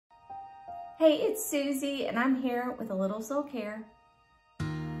Hey, it's Susie, and I'm here with a little soul care.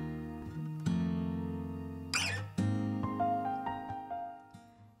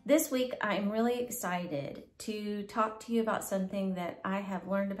 This week, I'm really excited to talk to you about something that I have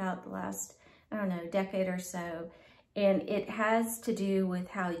learned about the last, decade or so. And it has to do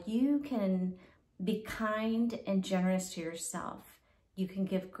with how you can be kind and generous to yourself. You can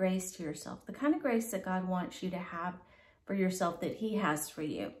give grace to yourself, the kind of grace that God wants you to have for yourself that He has for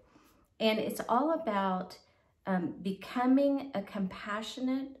you. And it's all about becoming a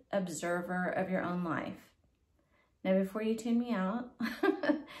compassionate observer of your own life. Now, before you tune me out,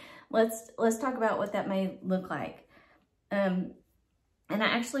 let's talk about what that may look like. And I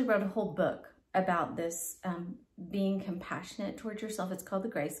actually wrote a whole book about this, being compassionate towards yourself. It's called The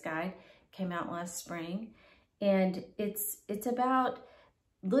Grace Guide. It came out last spring. And it's about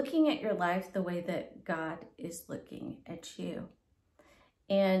looking at your life the way that God is looking at you.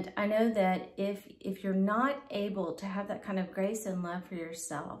 And I know that if you're not able to have that kind of grace and love for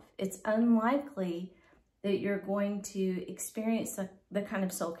yourself, it's unlikely that you're going to experience the kind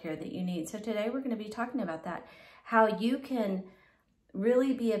of soul care that you need. So today we're going to be talking about that, how you can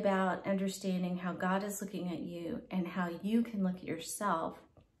really be about understanding how God is looking at you and how you can look at yourself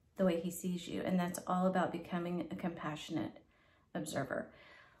the way He sees you. And that's all about becoming a compassionate observer.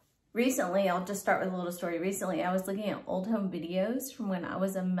 Recently, I'll just start with a little story. Recently, I was looking at old home videos from when I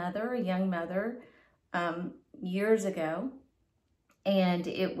was a young mother, years ago. And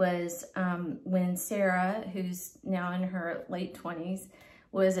it was when Sarah, who's now in her late 20s,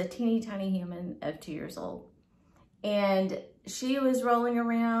 was a teeny tiny human of 2 years old. And she was rolling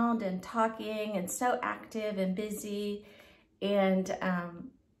around and talking and so active and busy. And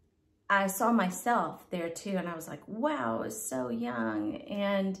I saw myself there too. And I was like, wow, I was so young.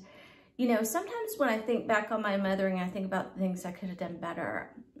 And you know, sometimes when I think back on my mothering, I think about things I could have done better,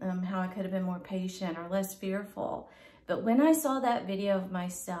 how I could have been more patient or less fearful. But when I saw that video of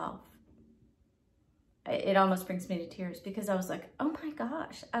myself, it almost brings me to tears because I was like, oh my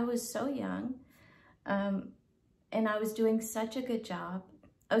gosh, I was so young. And I was doing such a good job.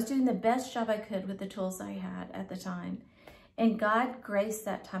 I was doing the best job I could with the tools I had at the time. And God graced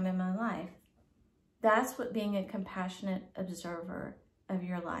that time in my life. That's what being a compassionate observer of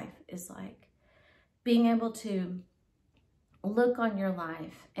your life is like. Being able to look on your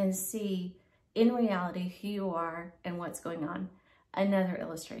life and see in reality who you are and what's going on. Another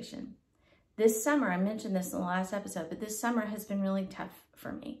illustration. This summer, I mentioned this in the last episode, but this summer has been really tough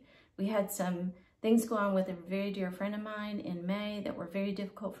for me. We had some things go on with a very dear friend of mine in May that were very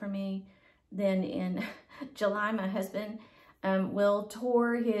difficult for me. Then in July, my husband, Will,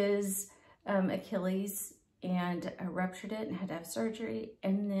 tore his Achilles and ruptured it and had to have surgery.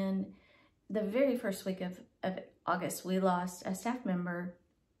 And then the very first week of August, we lost a staff member.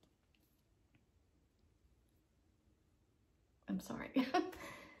 I'm sorry.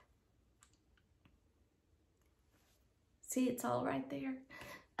 See, it's all right there.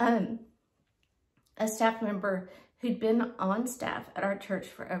 A staff member who'd been on staff at our church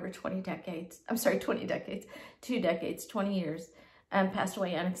for over 20 decades. I'm sorry, 20 decades, 2 decades, 20 years, passed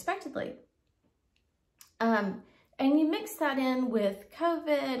away unexpectedly. And you mix that in with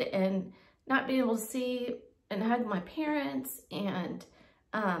COVID and not being able to see and hug my parents and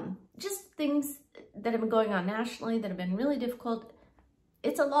just things that have been going on nationally that have been really difficult.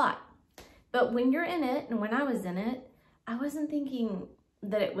 It's a lot. But when you're in it, and when I was in it, I wasn't thinking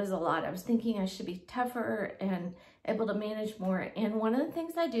that it was a lot. I was thinking I should be tougher and able to manage more. And one of the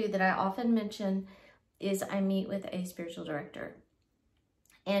things I do that I often mention is I meet with a spiritual director.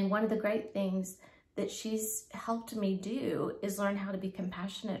 And one of the great things that she's helped me do is learn how to be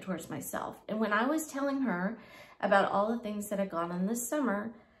compassionate towards myself. And when I was telling her about all the things that had gone on this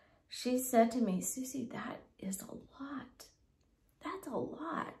summer, she said to me, Susie, that is a lot. That's a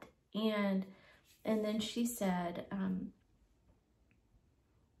lot. And then she said,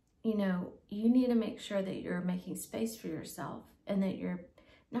 you know, you need to make sure that you're making space for yourself and that you're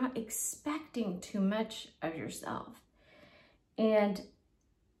not expecting too much of yourself. And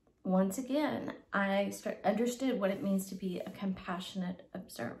once again, I understood what it means to be a compassionate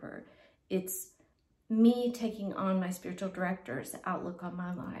observer. It's me taking on my spiritual director's outlook on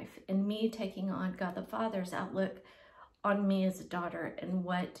my life and me taking on God the Father's outlook on me as a daughter and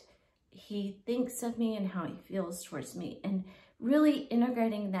what He thinks of me and how He feels towards me, and really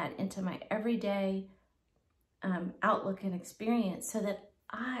integrating that into my everyday outlook and experience so that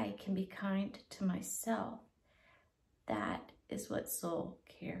I can be kind to myself. That is what soul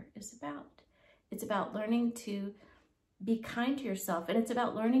care is about. It's about learning to be kind to yourself, and it's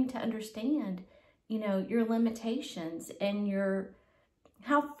about learning to understand, you know, your limitations and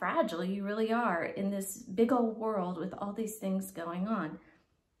how fragile fragile. You really are in this big old world with all these things going on.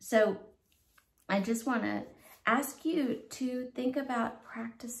 So I just want to ask you to think about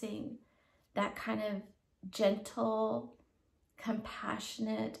practicing that kind of gentle,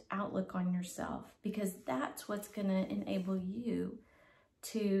 compassionate outlook on yourself, because that's what's going to enable you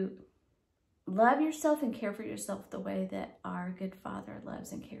to love yourself and care for yourself the way that our good Father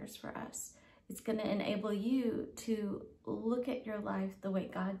loves and cares for us. It's going to enable you to look at your life the way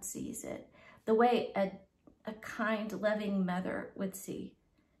God sees it, the way a kind, loving mother would see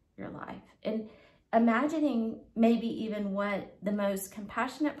your life. And imagining maybe even what the most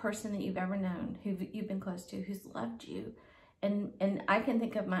compassionate person that you've ever known, who you've been close to, who's loved you. And I can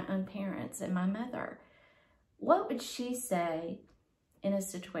think of my own parents and my mother. What would she say in a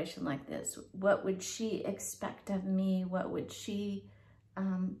situation like this? What would she expect of me? What would she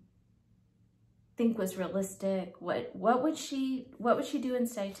think was realistic? What would she do and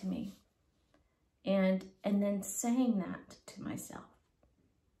say to me? And then saying that to myself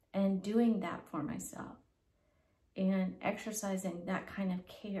and doing that for myself and exercising that kind of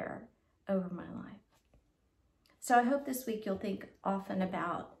care over my life. So I hope this week you'll think often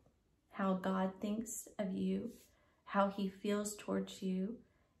about how God thinks of you, how he feels towards you,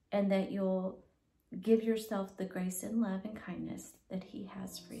 and that you'll give yourself the grace and love and kindness that he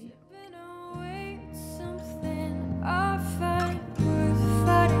has for you.